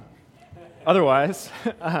Otherwise,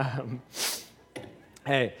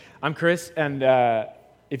 hey, I'm Chris, and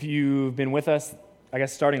if you've been with us, I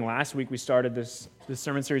guess starting last week, we started this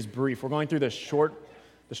sermon series, Brief. We're going through the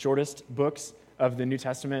shortest books of the New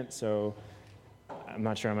Testament, so I'm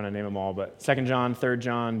not sure I'm going to name them all, but 2 John, 3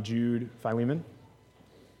 John, Jude, Philemon.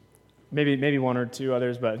 Maybe one or two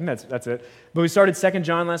others, but I think that's it. But we started 2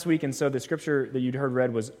 John last week, and so the scripture that you'd heard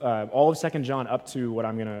read was all of 2 John up to what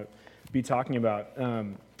I'm going to be talking about.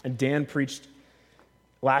 And Dan preached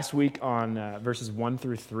last week on verses 1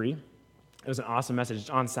 through 3. It was an awesome message. It's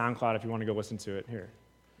on SoundCloud if you want to go listen to it here.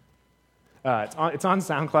 It's on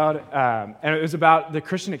SoundCloud, and it was about the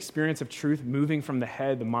Christian experience of truth moving from the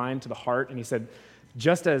head, the mind, to the heart. And he said,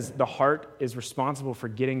 just as the heart is responsible for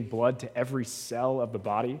getting blood to every cell of the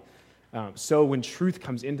body, so when truth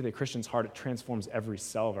comes into the Christian's heart, it transforms every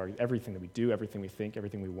cell of everything that we do, everything we think,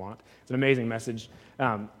 everything we want. It's an amazing message,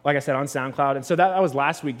 like I said, on SoundCloud. And so that was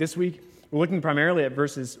last week. This week, we're looking primarily at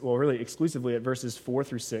really exclusively at verses 4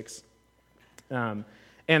 through 6. And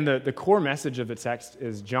the core message of the text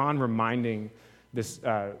is John reminding this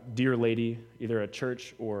dear lady, either a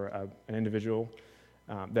church or an individual,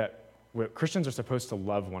 that Christians are supposed to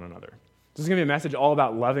love one another. This is going to be a message all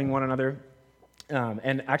about loving one another.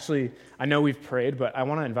 And actually, I know we've prayed, but I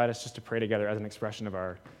want to invite us just to pray together as an expression of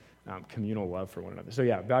our communal love for one another. So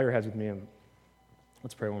yeah, bow your heads with me and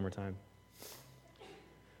let's pray one more time.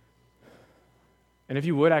 And if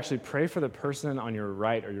you would, actually pray for the person on your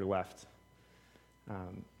right or your left.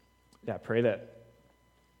 Pray that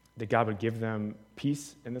God would give them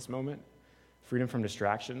peace in this moment, freedom from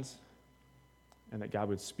distractions, and that God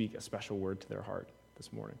would speak a special word to their heart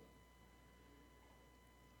this morning.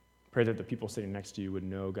 Pray that the people sitting next to you would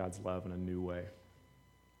know God's love in a new way.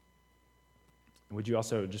 And would you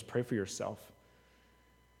also just pray for yourself?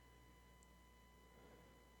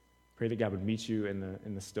 Pray that God would meet you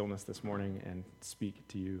in the stillness this morning and speak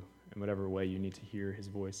to you in whatever way you need to hear his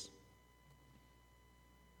voice.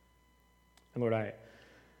 And Lord, I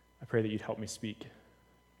pray that you'd help me speak.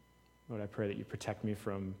 Lord, I pray that you protect me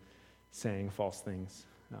from saying false things,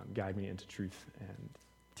 guide me into truth, and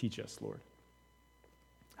teach us, Lord.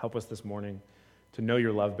 Help us this morning to know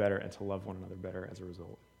your love better and to love one another better as a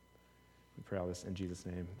result. We pray all this in Jesus'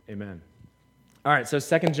 name. Amen. All right, so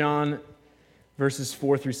 2 John, verses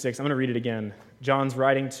 4 through 6. I'm going to read it again. John's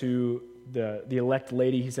writing to the elect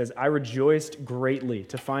lady. He says, I rejoiced greatly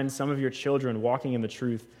to find some of your children walking in the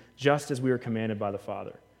truth, just as we were commanded by the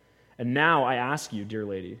Father. And now I ask you, dear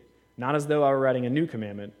lady, not as though I were writing a new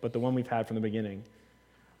commandment, but the one we've had from the beginning.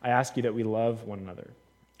 I ask you that we love one another.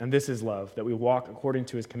 And this is love, that we walk according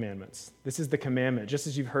to his commandments. This is the commandment, just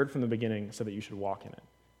as you've heard from the beginning, so that you should walk in it.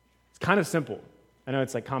 It's kind of simple. I know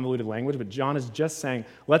it's like convoluted language, but John is just saying,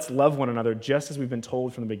 let's love one another just as we've been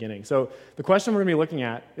told from the beginning. So the question we're going to be looking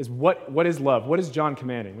at is what is love? What is John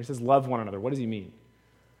commanding? When he says love one another, what does he mean?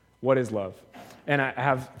 What is love? And I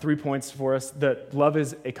have 3 points for us. That love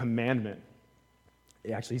is a commandment.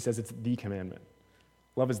 Actually, he says it's the commandment.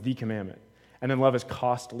 Love is the commandment. And then love is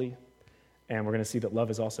costly. And we're going to see that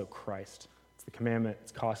love is also Christ. It's the commandment,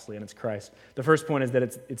 it's costly, and it's Christ. The first point is that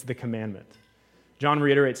it's the commandment. John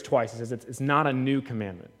reiterates twice. He says it's not a new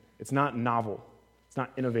commandment. It's not novel. It's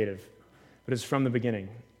not innovative. But it's from the beginning.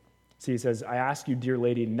 See, he says, I ask you, dear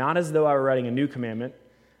lady, not as though I were writing a new commandment,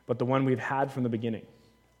 but the one we've had from the beginning.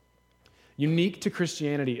 Unique to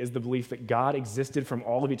Christianity is the belief that God existed from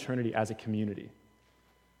all of eternity as a community.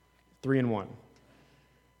 3 in 1.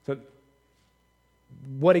 So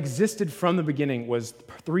what existed from the beginning was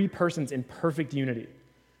 3 persons in perfect unity.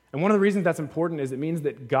 And one of the reasons that's important is it means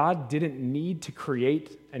that God didn't need to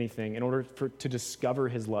create anything in order to discover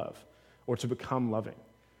his love or to become loving.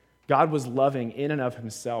 God was loving in and of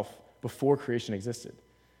himself before creation existed.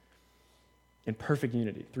 In perfect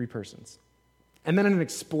unity, 3 persons. And then in an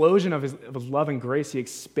explosion of his love and grace, he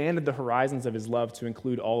expanded the horizons of his love to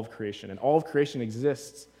include all of creation. And all of creation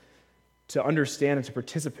exists to understand and to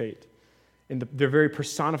participate in the very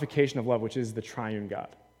personification of love, which is the triune God.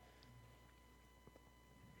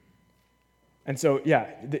 And so,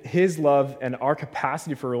 his love and our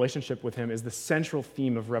capacity for relationship with him is the central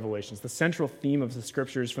theme of Revelations, the central theme of the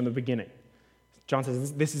scriptures from the beginning. John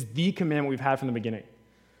says this is the commandment we've had from the beginning.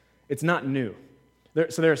 It's not new.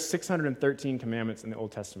 So there are 613 commandments in the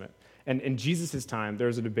Old Testament. And in Jesus' time, there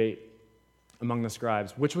was a debate among the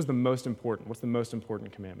scribes. Which was the most important? What's the most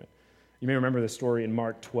important commandment? You may remember the story in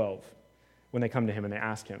Mark 12. When they come to him and they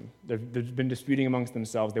ask him. They've been disputing amongst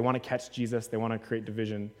themselves. They want to catch Jesus. They want to create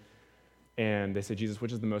division. And they say, Jesus,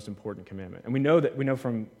 which is the most important commandment? And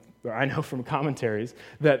I know from commentaries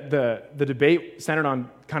that the debate centered on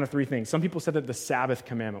kind of 3 things. Some people said that the Sabbath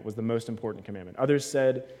commandment was the most important commandment. Others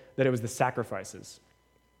said that it was the sacrifices.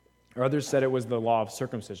 Or others said it was the law of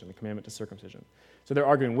circumcision, the commandment to circumcision. So they're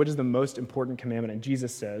arguing, what is the most important commandment? And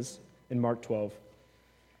Jesus says in Mark 12,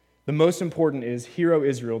 the most important is, Hear, O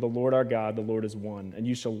Israel, the Lord our God, the Lord is one. And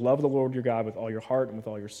you shall love the Lord your God with all your heart and with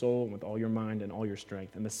all your soul and with all your mind and all your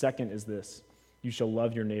strength. And the second is this, you shall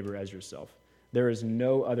love your neighbor as yourself. There is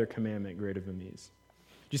no other commandment greater than these.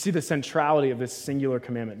 Do you see the centrality of this singular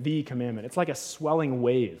commandment, the commandment? It's like a swelling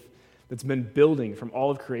wave that's been building from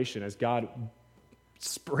all of creation as God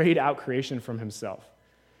sprayed out creation from himself.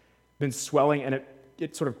 Been swelling, and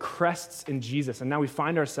it sort of crests in Jesus. And now we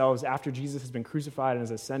find ourselves, after Jesus has been crucified and has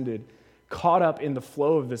ascended, caught up in the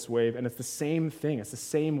flow of this wave, and it's the same thing. It's the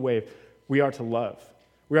same wave. We are to love.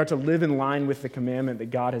 We are to live in line with the commandment that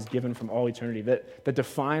God has given from all eternity, that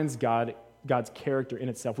defines God's character in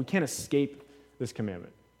itself. We can't escape this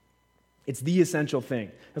commandment. It's the essential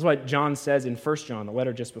thing. That's why John says in 1 John, the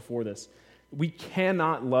letter just before this, we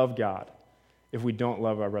cannot love God if we don't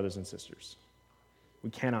love our brothers and sisters. We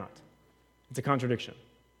cannot. It's a contradiction.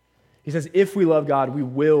 He says, if we love God, we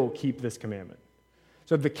will keep this commandment.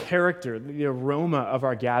 So the character, the aroma of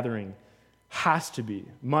our gathering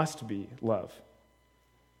must be love.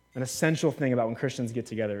 An essential thing about when Christians get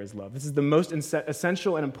together is love. This is the most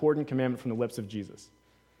essential and important commandment from the lips of Jesus.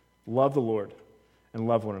 Love the Lord and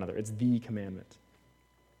love one another. It's the commandment.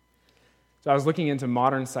 So I was looking into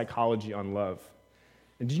modern psychology on love.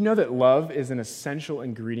 And did you know that love is an essential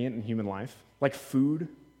ingredient in human life? Like food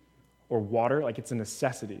or water, like it's a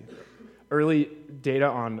necessity. Early data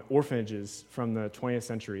on orphanages from the 20th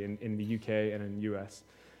century in the UK and in the US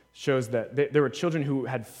shows that there were children who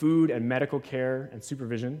had food and medical care and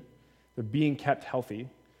supervision. They're being kept healthy,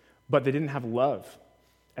 but they didn't have love.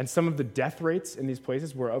 And some of the death rates in these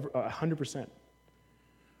places were over 100%.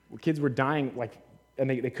 Kids were dying, and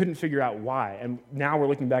they couldn't figure out why. And now we're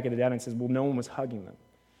looking back at the data and says, well, no one was hugging them.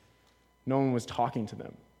 No one was talking to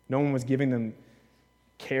them. No one was giving them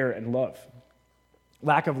care and love.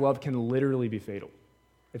 Lack of love can literally be fatal.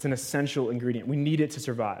 It's an essential ingredient. We need it to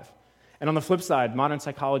survive. And on the flip side, modern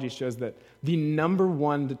psychology shows that the number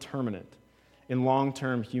one determinant in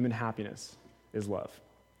long-term human happiness is love,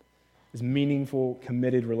 is meaningful,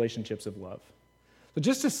 committed relationships of love. So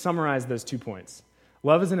just to summarize those 2 points,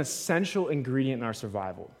 love is an essential ingredient in our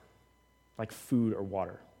survival, like food or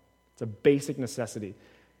water. It's a basic necessity.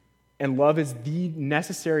 And love is the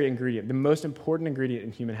necessary ingredient, the most important ingredient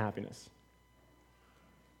in human happiness.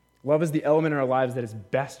 Love is the element in our lives that is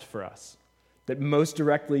best for us, that most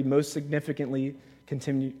directly, most significantly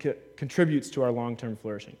contributes to our long-term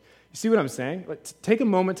flourishing. You see what I'm saying? Take a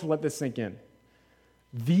moment to let this sink in.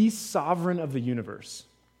 The sovereign of the universe,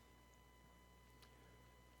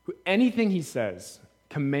 who anything he says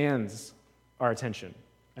commands our attention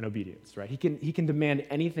and obedience, right? He can demand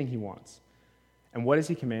anything he wants. And what does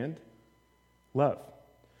he command? Love.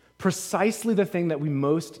 Precisely the thing that we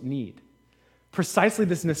most need. Precisely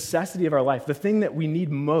this necessity of our life, the thing that we need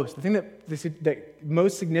most, the thing that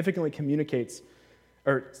most significantly communicates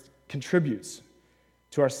or contributes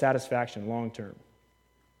to our satisfaction long term.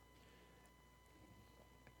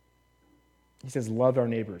 He says, love our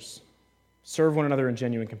neighbors. Serve one another in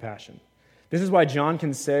genuine compassion. This is why John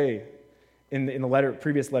can say in the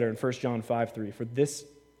previous letter in 1 John 5:3, for this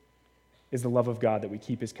is the love of God that we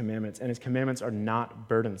keep his commandments, and his commandments are not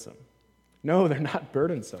burdensome. No, they're not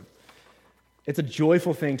burdensome. It's a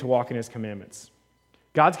joyful thing to walk in his commandments.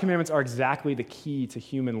 God's commandments are exactly the key to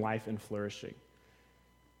human life and flourishing.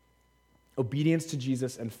 Obedience to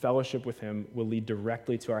Jesus and fellowship with him will lead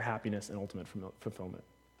directly to our happiness and ultimate fulfillment.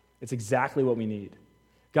 It's exactly what we need.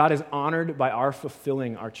 God is honored by our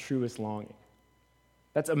fulfilling our truest longing.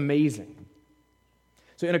 That's amazing.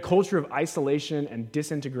 So in a culture of isolation and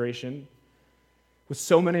disintegration, with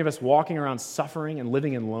so many of us walking around suffering and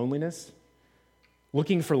living in loneliness,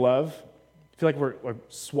 looking for love, I feel like we're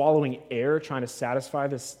swallowing air trying to satisfy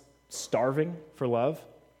this starving for love.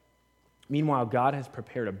 Meanwhile, God has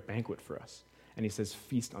prepared a banquet for us, and he says,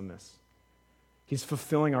 feast on this. He's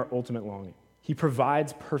fulfilling our ultimate longing. He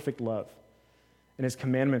provides perfect love, and his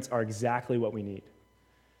commandments are exactly what we need.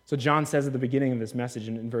 So John says at the beginning of this message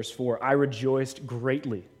in verse 4, I rejoiced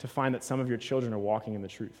greatly to find that some of your children are walking in the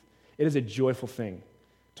truth. It is a joyful thing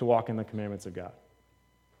to walk in the commandments of God.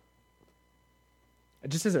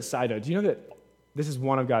 Just as a side note, do you know that this is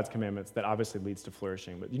one of God's commandments that obviously leads to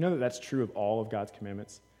flourishing, but do you know that that's true of all of God's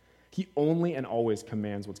commandments? He only and always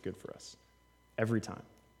commands what's good for us, every time.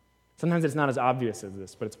 Sometimes it's not as obvious as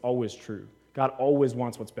this, but it's always true. God always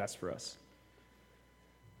wants what's best for us.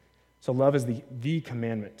 So love is the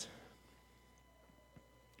commandment,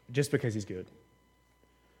 just because he's good.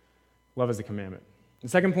 Love is the commandment. The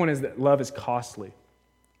second point is that love is costly.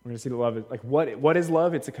 We're going to see that love is, like, what is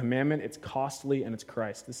love? It's a commandment, it's costly, and it's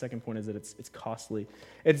Christ. The second point is that it's costly.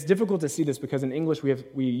 It's difficult to see this because in English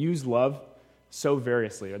we use love so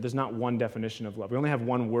variously. There's not one definition of love. We only have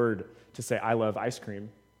one word to say, I love ice cream,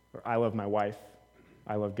 or I love my wife,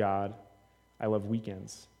 I love God, I love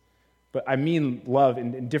weekends. But I mean love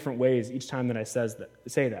in different ways each time that I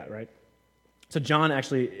say that, right? So John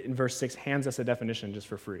actually, in verse 6, hands us a definition just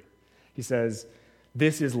for free. He says,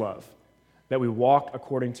 this is love, that we walk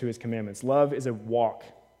according to his commandments. Love is a walk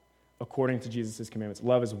according to Jesus' commandments.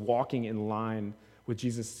 Love is walking in line with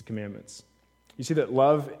Jesus' commandments. You see that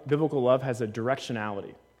biblical love has a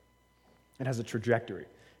directionality. It has a trajectory.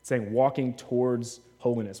 It's saying walking towards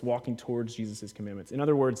holiness, walking towards Jesus' commandments. In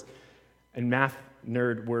other words, in math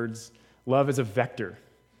nerd words, love is a vector,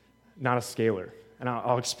 not a scalar. And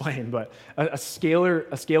I'll explain, but a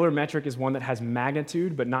scalar metric is one that has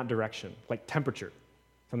magnitude but not direction, like temperature.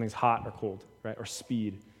 Something's hot or cold, right? Or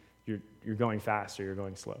speed. You're going fast or you're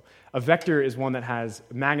going slow. A vector is one that has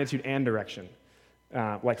magnitude and direction,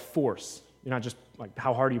 like force. You're not just like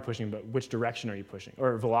how hard are you pushing, but which direction are you pushing?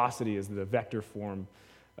 Or velocity is the vector form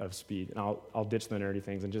of speed. And I'll ditch the nerdy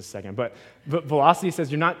things in just a second. But velocity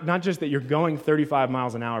says you're not just that you're going 35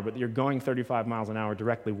 miles an hour, but that you're going 35 miles an hour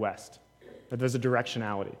directly west. That there's a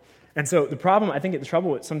directionality. And so the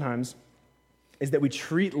trouble with sometimes is that we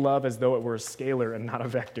treat love as though it were a scalar and not a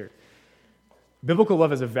vector. Biblical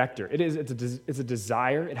love is a vector. It's a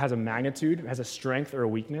desire. It has a magnitude. It has a strength or a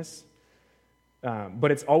weakness.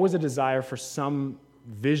 But it's always a desire for some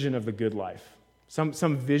vision of the good life,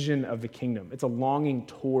 some vision of the kingdom. It's a longing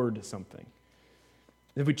toward something.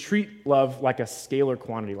 If we treat love like a scalar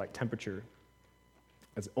quantity, like temperature,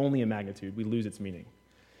 as only a magnitude, we lose its meaning.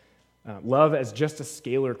 Love as just a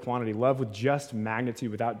scalar quantity, love with just magnitude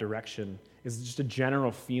without direction, is just a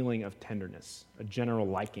general feeling of tenderness, a general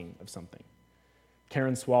liking of something.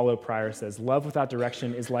 Karen Swallow Prior says, love without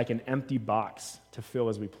direction is like an empty box to fill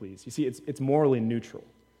as we please. You see, it's morally neutral.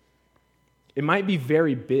 It might be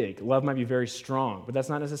very big, love might be very strong, but that's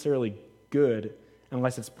not necessarily good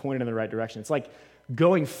unless it's pointed in the right direction. It's like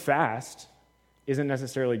going fast isn't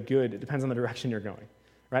necessarily good. It depends on the direction you're going,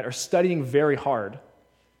 right? Or studying very hard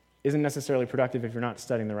isn't necessarily productive if you're not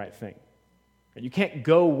studying the right thing. You can't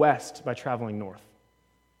go west by traveling north,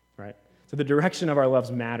 right? So the direction of our loves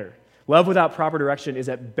matter. Love without proper direction is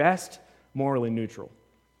at best morally neutral,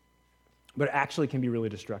 but it actually can be really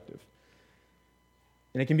destructive.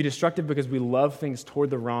 And it can be destructive because we love things toward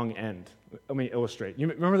the wrong end. Let me illustrate. You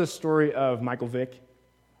remember the story of Michael Vick?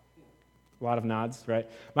 A lot of nods, right?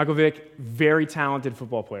 Michael Vick, very talented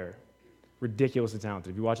football player, ridiculously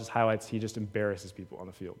talented. If you watch his highlights, he just embarrasses people on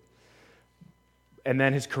the field. And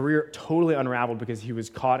then his career totally unraveled because he was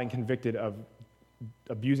caught and convicted of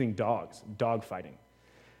abusing dogs, dog fighting.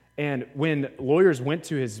 And when lawyers went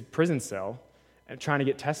to his prison cell and trying to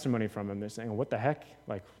get testimony from him, they're saying, what the heck?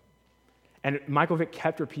 And Michael Vick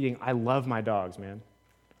kept repeating, I love my dogs, man.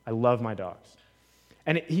 I love my dogs.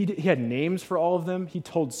 And he had names for all of them. He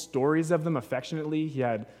told stories of them affectionately. He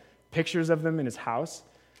had pictures of them in his house.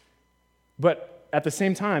 But at the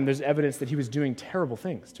same time, there's evidence that he was doing terrible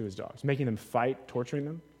things to his dogs, making them fight, torturing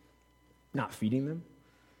them, not feeding them.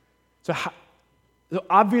 So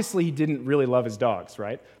obviously he didn't really love his dogs,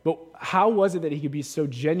 right? But how was it that he could be so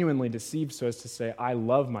genuinely deceived so as to say, I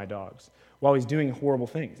love my dogs, while he's doing horrible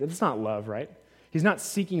things? That's not love, right? He's not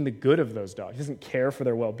seeking the good of those dogs. He doesn't care for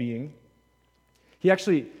their well-being.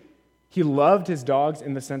 He loved his dogs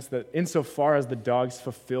in the sense that insofar as the dogs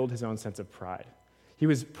fulfilled his own sense of pride. He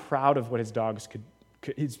was proud of what his dogs could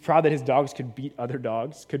he's proud that his dogs could beat other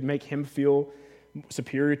dogs, could make him feel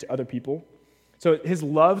superior to other people. So his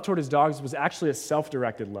love toward his dogs was actually a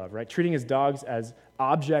self-directed love, right? Treating his dogs as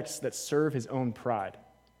objects that serve his own pride,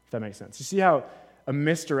 if that makes sense. You see how a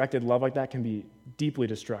misdirected love like that can be deeply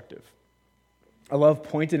destructive. A love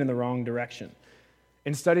pointed in the wrong direction.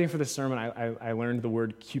 In studying for this sermon, I learned the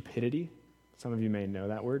word cupidity. Some of you may know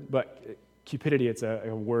that word, but cupidity, it's a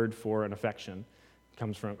word for an affection. It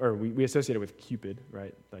comes from, or we associate it with Cupid,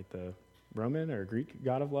 right? Like the Roman or Greek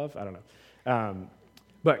god of love? I don't know.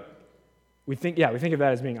 But we think of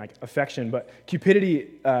that as being like affection, but cupidity,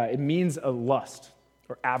 it means a lust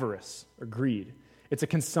or avarice or greed. It's a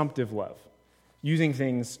consumptive love, using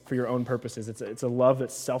things for your own purposes. It's a love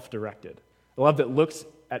that's self-directed, a love that looks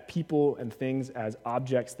at people and things as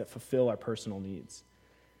objects that fulfill our personal needs.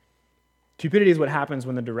 Cupidity is what happens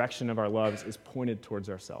when the direction of our loves is pointed towards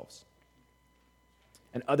ourselves,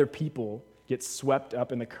 and other people get swept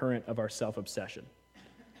up in the current of our self-obsession.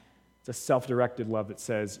 It's a self-directed love that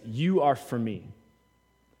says, you are for me.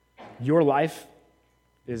 Your life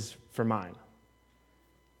is for mine.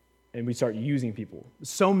 and we start using people.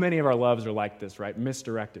 So many of our loves are like this, right?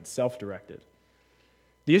 Misdirected, self-directed.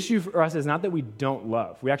 The issue for us is not that we don't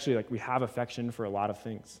love. We actually we have affection for a lot of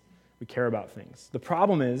things. We care about things. The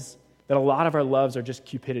problem is that a lot of our loves are just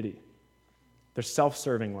cupidity. They're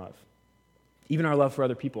self-serving love. Even our love for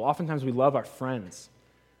other people. Oftentimes we love our friends,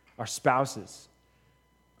 our spouses,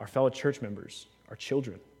 our fellow church members, our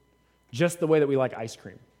children, just the way that we like ice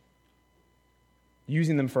cream,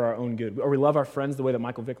 using them for our own good. Or we love our friends the way that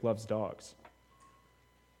Michael Vick loves dogs,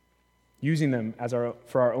 using them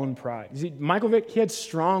for our own pride. You see, Michael Vick, he had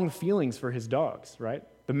strong feelings for his dogs, right?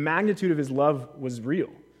 The magnitude of his love was real.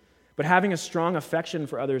 But having a strong affection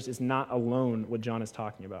for others is not alone what John is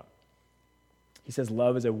talking about. He says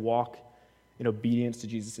love is a walk in obedience to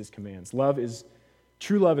Jesus' commands.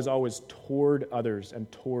 True love is always toward others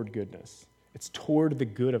and toward goodness. It's toward the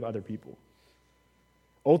good of other people.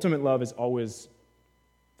 Ultimate love is always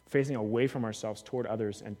facing away from ourselves toward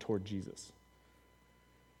others and toward Jesus.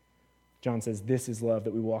 John says, this is love,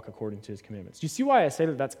 that we walk according to his commandments. Do you see why I say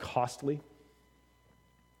that that's costly?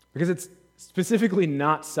 Because it's specifically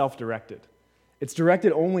not self-directed. It's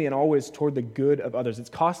directed only and always toward the good of others. It's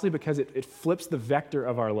costly because it flips the vector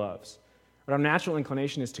of our loves. But our natural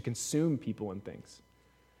inclination is to consume people and things.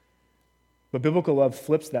 But biblical love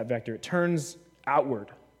flips that vector. It turns outward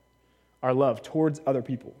our love towards other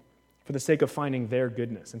people for the sake of finding their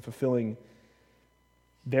goodness and fulfilling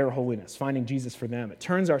their holiness, finding Jesus for them. It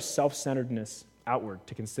turns our self-centeredness outward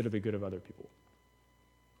to consider the good of other people.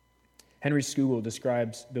 Henry Scougal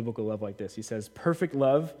describes biblical love like this. He says, perfect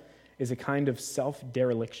love is a kind of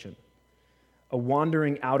self-dereliction, a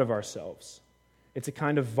wandering out of ourselves. It's a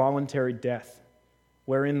kind of voluntary death,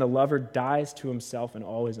 wherein the lover dies to himself and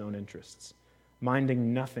all his own interests,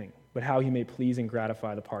 minding nothing but how he may please and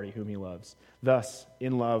gratify the party whom he loves. Thus,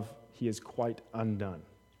 in love, he is quite undone.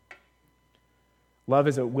 Love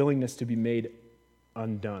is a willingness to be made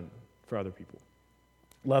undone for other people.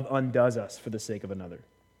 Love undoes us for the sake of another.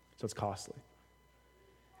 So it's costly.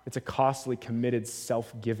 It's a costly, committed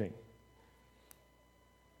self-giving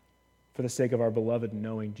for the sake of our beloved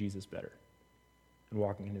knowing Jesus better and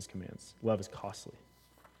walking in his commands. Love is costly.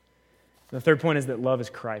 And the third point is that love is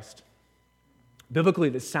Christ. Biblically,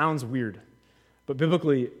 this sounds weird, but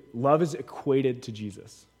biblically, love is equated to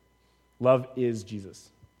Jesus. Love is Jesus.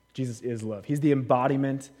 Jesus is love. He's the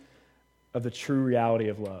embodiment of the true reality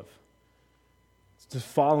of love. Just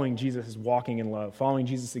following Jesus is walking in love. Following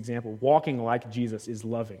Jesus' example, walking like Jesus is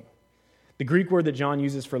loving. The Greek word that John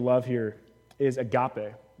uses for love here is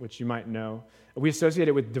agape, which you might know. We associate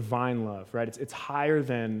it with divine love, right? It's higher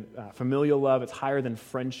than familial love. It's higher than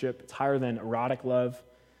friendship. It's higher than erotic love.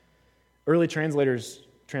 Early translators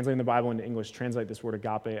translating the Bible into English translate this word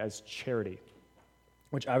agape as charity,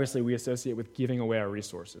 which obviously we associate with giving away our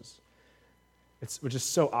resources, which is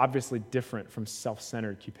so obviously different from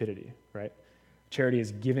self-centered cupidity, right? Charity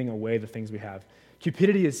is giving away the things we have.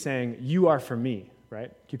 Cupidity is saying, you are for me,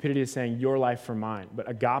 right? Cupidity is saying, your life for mine. But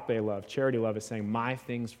agape love, charity love, is saying, my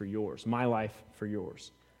things for yours, my life for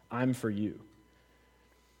yours. I'm for you.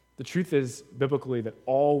 The truth is, biblically, that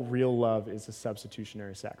all real love is a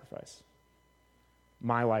substitutionary sacrifice.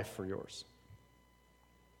 My life for yours.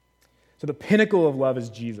 So the pinnacle of love is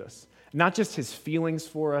Jesus. Not just his feelings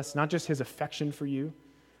for us, not just his affection for you,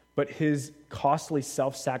 but his costly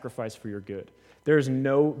self-sacrifice for your good. There is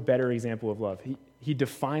no better example of love. He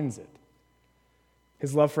defines it.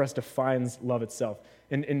 His love for us defines love itself.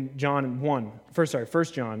 In John 1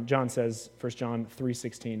 John, John says, 1 John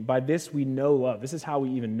 3:16, by this we know love. This is how we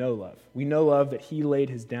even know love. We know love that he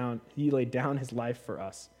laid down his life for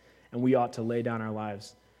us, and we ought to lay down our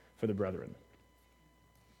lives for the brethren.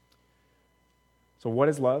 So what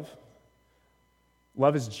is love?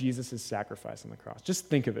 Love is Jesus' sacrifice on the cross. Just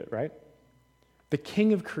think of it, right? The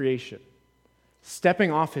King of creation,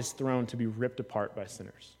 stepping off his throne to be ripped apart by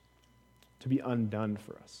sinners, to be undone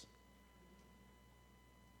for us.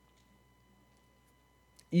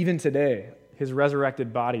 Even today, his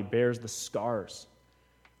resurrected body bears the scars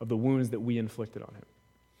of the wounds that we inflicted on him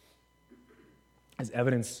as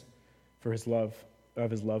evidence for his love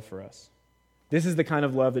for us. This is the kind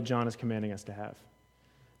of love that John is commanding us to have.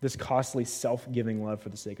 This costly, self-giving love for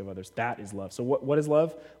the sake of others. That is love. So what is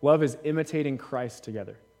love? Love is imitating Christ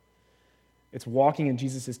together. It's walking in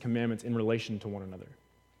Jesus' commandments in relation to one another.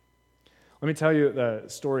 Let me tell you the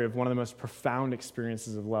story of one of the most profound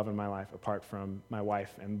experiences of love in my life, apart from my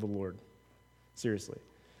wife and the Lord. Seriously.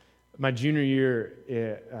 My junior year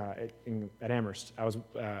at Amherst, I was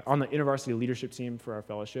on the InterVarsity leadership team for our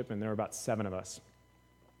fellowship, and there were about 7 of us.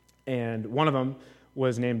 And one of them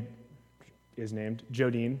is named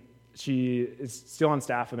Jodine, she is still on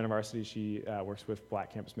staff with InterVarsity. She works with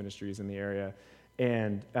Black Campus Ministries in the area.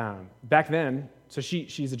 And back then, so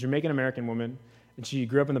she's a Jamaican-American woman, and she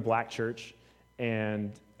grew up in the Black church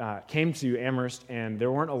and came to Amherst, and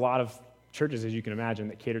there weren't a lot of churches, as you can imagine,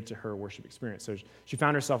 that catered to her worship experience. So she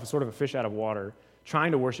found herself as sort of a fish out of water,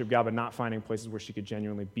 trying to worship God, but not finding places where she could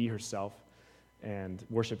genuinely be herself and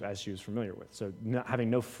worship as she was familiar with. So having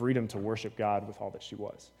no freedom to worship God with all that she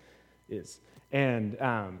is. And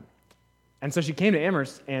so she came to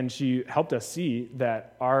Amherst, and she helped us see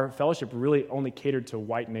that our fellowship really only catered to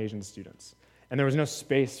white and Asian students. And there was no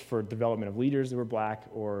space for development of leaders that were Black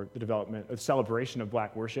or the development of celebration of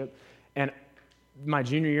Black worship. And my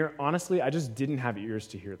junior year, honestly, I just didn't have ears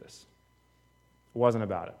to hear this. It wasn't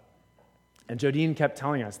about it. And Jodine kept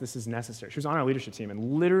telling us this is necessary. She was on our leadership team,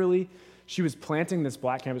 and literally she was planting this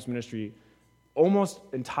Black campus ministry almost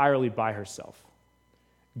entirely by herself,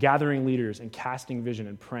 gathering leaders and casting vision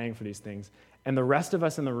and praying for these things. And the rest of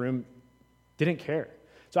us in the room didn't care.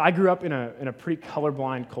 So I grew up in a pretty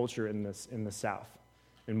colorblind culture in the South,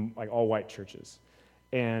 in like all white churches.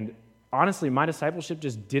 And honestly, my discipleship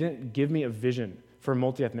just didn't give me a vision for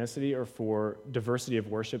multi-ethnicity or for diversity of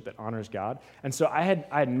worship that honors God. And so I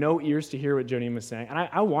had no ears to hear what Jodine was saying. And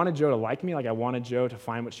I wanted Joe to like me, like I wanted Joe to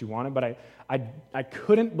find what she wanted, but I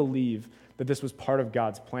couldn't believe that this was part of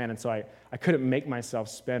God's plan. And so I couldn't make myself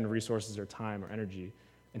spend resources or time or energy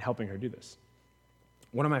in helping her do this.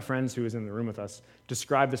 One of my friends who was in the room with us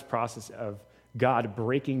described this process of God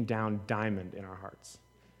breaking down diamond in our hearts.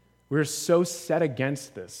 We were so set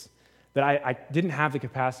against this that I didn't have the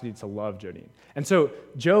capacity to love Jodine. And so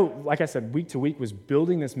Joe, like I said, week to week was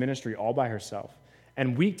building this ministry all by herself.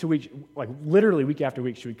 And week to week, like literally week after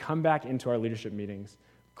week, she would come back into our leadership meetings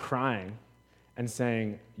crying and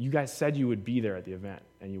saying, you guys said you would be there at the event,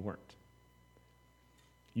 and you weren't.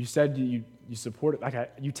 You said you support it.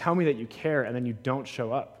 Like you tell me that you care, and then you don't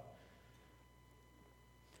show up.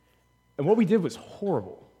 And what we did was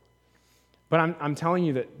horrible. But I'm telling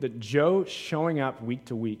you that Joe showing up week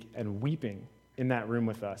to week and weeping in that room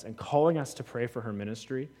with us and calling us to pray for her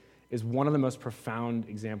ministry is one of the most profound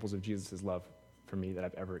examples of Jesus' love for me that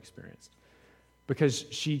I've ever experienced. Because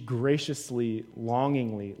she graciously,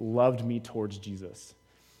 longingly loved me towards Jesus.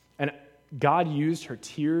 And God used her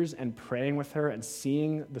tears and praying with her and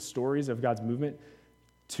seeing the stories of God's movement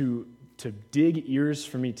to dig ears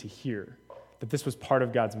for me to hear that this was part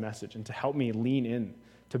of God's message and to help me lean in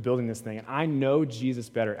to building this thing. And I know Jesus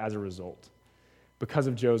better as a result because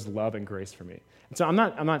of Joe's love and grace for me. And so I'm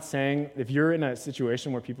not saying if you're in a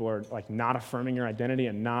situation where people are like not affirming your identity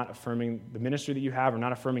and not affirming the ministry that you have or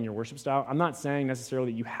not affirming your worship style, I'm not saying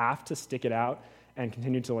necessarily that you have to stick it out and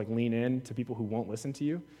continue to like lean in to people who won't listen to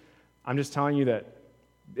you. I'm just telling you that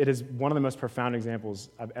it is one of the most profound examples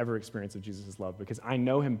I've ever experienced of Jesus' love because I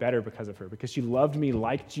know him better because of her, because she loved me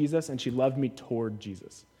like Jesus and she loved me toward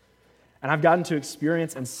Jesus. And I've gotten to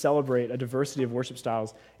experience and celebrate a diversity of worship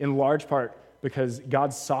styles in large part because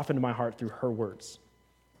God softened my heart through her words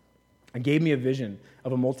and gave me a vision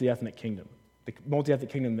of a multi-ethnic kingdom, the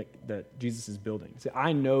multi-ethnic kingdom that Jesus is building. See,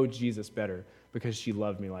 I know Jesus better because she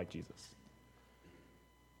loved me like Jesus.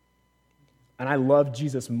 And I love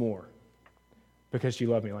Jesus more because she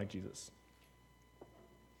loved me like Jesus.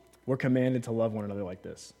 We're commanded to love one another like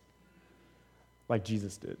this, like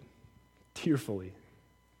Jesus did, tearfully,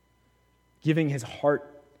 giving his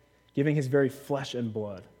heart, giving his very flesh and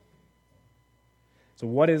blood. So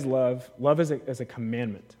what is love? Love is a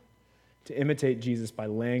commandment to imitate Jesus by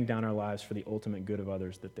laying down our lives for the ultimate good of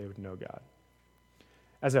others that they would know God.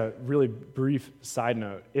 As a really brief side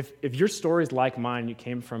note, if your story is like mine, you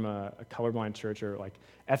came from a colorblind church or like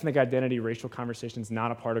ethnic identity, racial conversations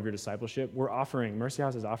not a part of your discipleship, we're offering, Mercy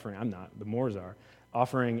House is offering, I'm not, the Moores are,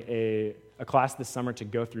 offering a class this summer to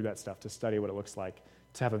go through that stuff, to study what it looks like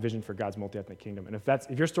to have a vision for God's multi-ethnic kingdom. And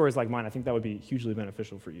if your story is like mine, I think that would be hugely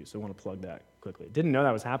beneficial for you. So I want to plug that quickly. Didn't know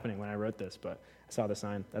that was happening when I wrote this, but I saw the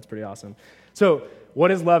sign. That's pretty awesome. So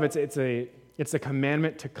what is love? It's a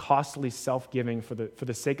commandment to costly self-giving for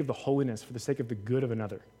the sake of the holiness, for the sake of the good of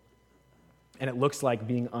another. And it looks like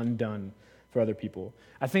being undone for other people.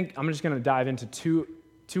 I think I'm just going to dive into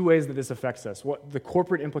two ways that this affects us, what the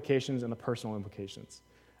corporate implications and the personal implications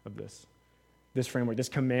of this framework, this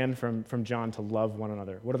command from John to love one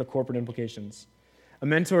another. What are the corporate implications? A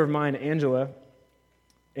mentor of mine, Angela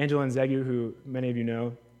Nzegu, who many of you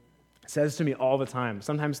know, says to me all the time,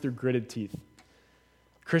 sometimes through gritted teeth,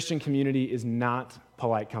 Christian community is not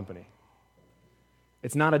polite company.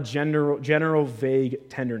 It's not a general vague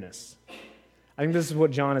tenderness. I think this is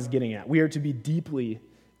what John is getting at. We are to be deeply,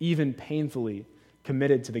 even painfully,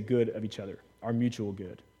 committed to the good of each other, our mutual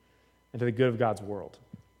good, and to the good of God's world.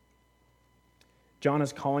 John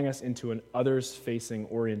is calling us into an others-facing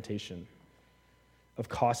orientation of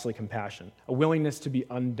costly compassion, a willingness to be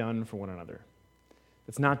undone for one another.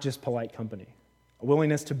 It's not just polite company, a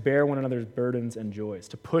willingness to bear one another's burdens and joys,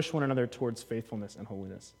 to push one another towards faithfulness and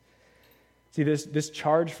holiness. See, this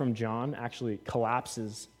charge from John actually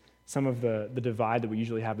collapses some of the divide that we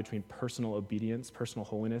usually have between personal obedience, personal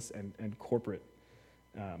holiness, and corporate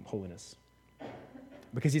holiness.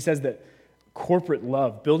 Because he says that corporate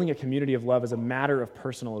love, building a community of love, is a matter of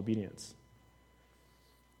personal obedience.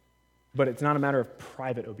 But it's not a matter of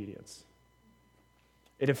private obedience.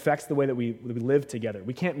 It affects the way that we live together.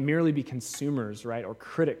 We can't merely be consumers, right, or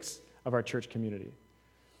critics of our church community.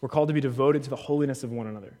 We're called to be devoted to the holiness of one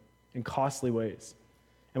another in costly ways.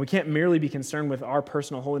 And we can't merely be concerned with our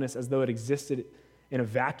personal holiness as though it existed in a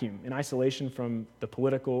vacuum, in isolation from the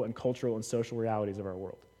political and cultural and social realities of our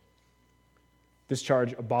world. This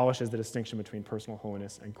charge abolishes the distinction between personal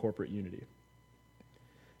holiness and corporate unity.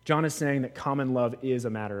 John is saying that common love is a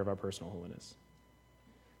matter of our personal holiness.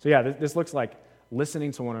 So yeah, this looks like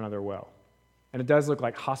listening to one another well. And it does look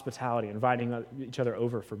like hospitality, inviting each other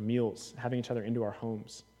over for meals, having each other into our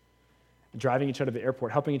homes, driving each other to the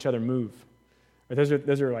airport, helping each other move. Or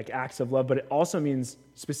those are like acts of love, but it also means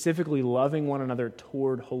specifically loving one another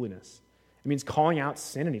toward holiness. It means calling out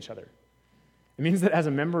sin in each other. It means that as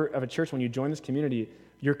a member of a church, when you join this community,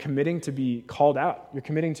 you're committing to be called out. You're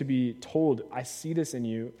committing to be told, I see this in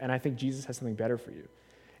you, and I think Jesus has something better for you.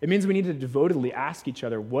 It means we need to devotedly ask each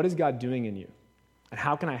other, what is God doing in you? And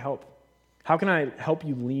how can I help? How can I help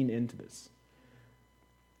you lean into this?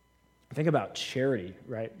 Think about charity,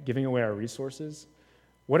 right? Giving away our resources.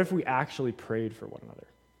 What if we actually prayed for one another?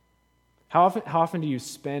 How often do you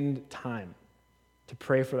spend time to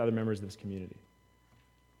pray for the other members of this community?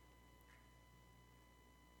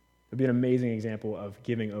 It would be an amazing example of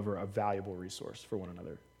giving over a valuable resource for one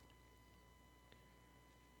another.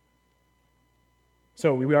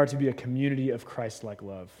 So we are to be a community of Christ-like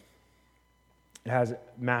love. It has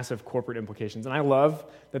massive corporate implications. And I love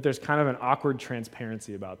that there's kind of an awkward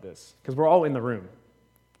transparency about this, because we're all in the room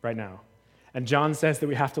right now. And John says that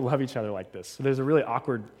we have to love each other like this. So there's a really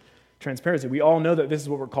awkward transparency. We all know that this is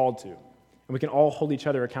what we're called to. And we can all hold each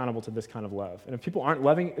other accountable to this kind of love. And if people aren't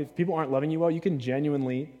loving you well, you can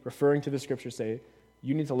genuinely, referring to the scripture, say,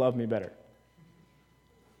 you need to love me better.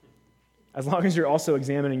 As long as you're also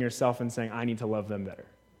examining yourself and saying, I need to love them better,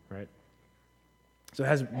 right? So it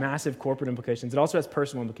has massive corporate implications. It also has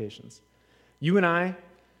personal implications. You and I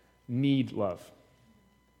need love.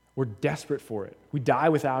 We're desperate for it. We die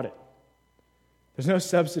without it. There's no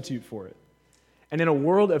substitute for it. And in a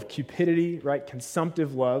world of cupidity, right,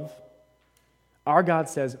 consumptive love, our God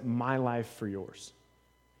says, my life for yours.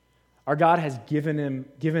 Our God has given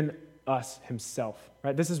us himself,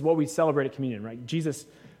 right? This is what we celebrate at communion, right? Jesus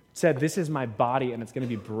said, this is my body and it's going to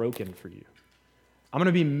be broken for you. I'm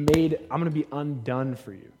going to be undone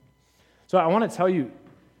for you. So I want to tell you,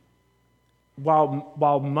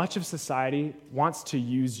 while much of society wants to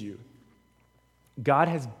use you, God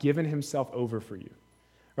has given himself over for you,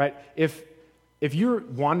 right? If you're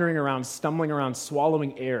wandering around, stumbling around,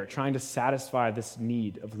 swallowing air, trying to satisfy this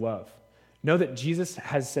need of love, know that Jesus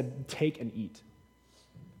has said, take and eat.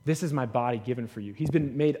 This is my body given for you. He's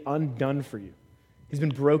been made undone for you. He's been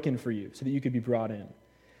broken for you so that you could be brought in.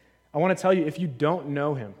 I want to tell you, if you don't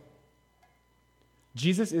know him,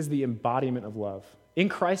 Jesus is the embodiment of love. In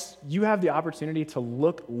Christ, you have the opportunity to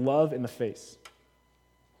look love in the face.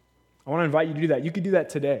 I want to invite you to do that. You could do that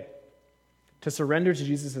today, to surrender to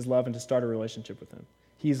Jesus' love and to start a relationship with him.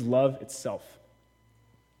 He is love itself.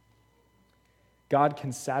 God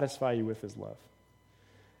can satisfy you with his love.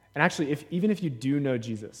 And actually, even if you do know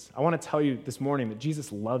Jesus, I want to tell you this morning that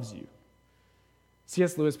Jesus loves you.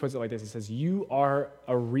 C.S. Lewis puts it like this. He says, you are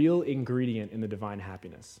a real ingredient in the divine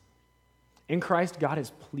happiness. In Christ, God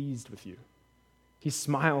is pleased with you. He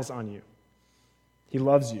smiles on you. He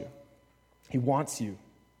loves you. He wants you.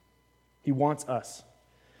 He wants us.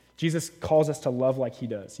 Jesus calls us to love like he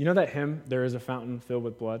does. You know that hymn, There is a Fountain Filled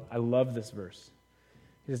with Blood? I love this verse.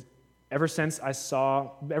 He says, ever since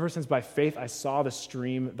by faith I saw the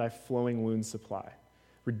stream thy flowing wounds supply.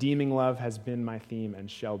 Redeeming love has been my theme and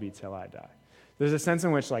shall be till I die. There's a sense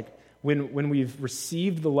in which, like, when we've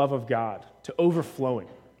received the love of God to overflowing,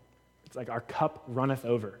 it's like our cup runneth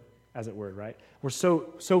over, as it were, right? We're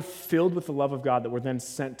so filled with the love of God that we're then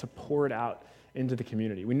sent to pour it out into the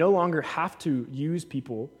community. We no longer have to use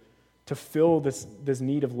people to fill this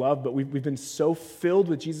need of love, but we've been so filled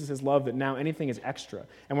with Jesus' love that now anything is extra,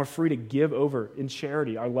 and we're free to give over in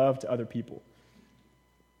charity our love to other people.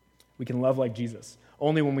 We can love like Jesus,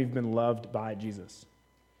 only when we've been loved by Jesus.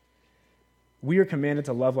 We are commanded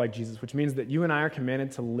to love like Jesus, which means that you and I are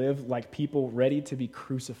commanded to live like people ready to be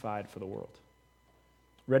crucified for the world,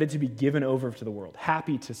 ready to be given over to the world,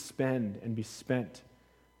 happy to spend and be spent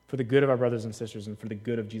for the good of our brothers and sisters and for the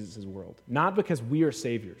good of Jesus' world. Not because we are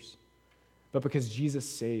saviors, but because Jesus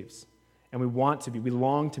saves. And we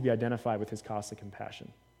long to be identified with his costly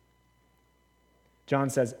compassion. John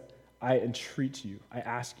says, I entreat you, I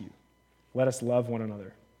ask you, let us love one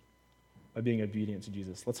another by being obedient to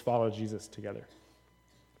Jesus. Let's follow Jesus together.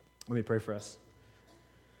 Let me pray for us.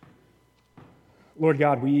 Lord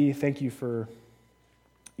God, we thank you for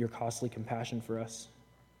your costly compassion for us,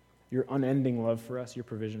 your unending love for us, your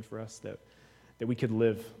provision for us, that we could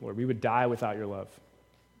live, Lord. We would die without your love.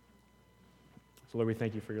 So, Lord, we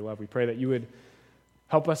thank you for your love. We pray that you would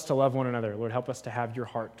help us to love one another. Lord, help us to have your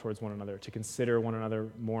heart towards one another, to consider one another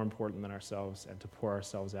more important than ourselves, and to pour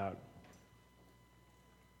ourselves out.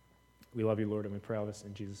 We love you, Lord, and we pray all this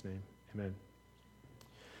in Jesus' name. Amen.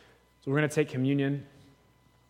 So we're going to take communion.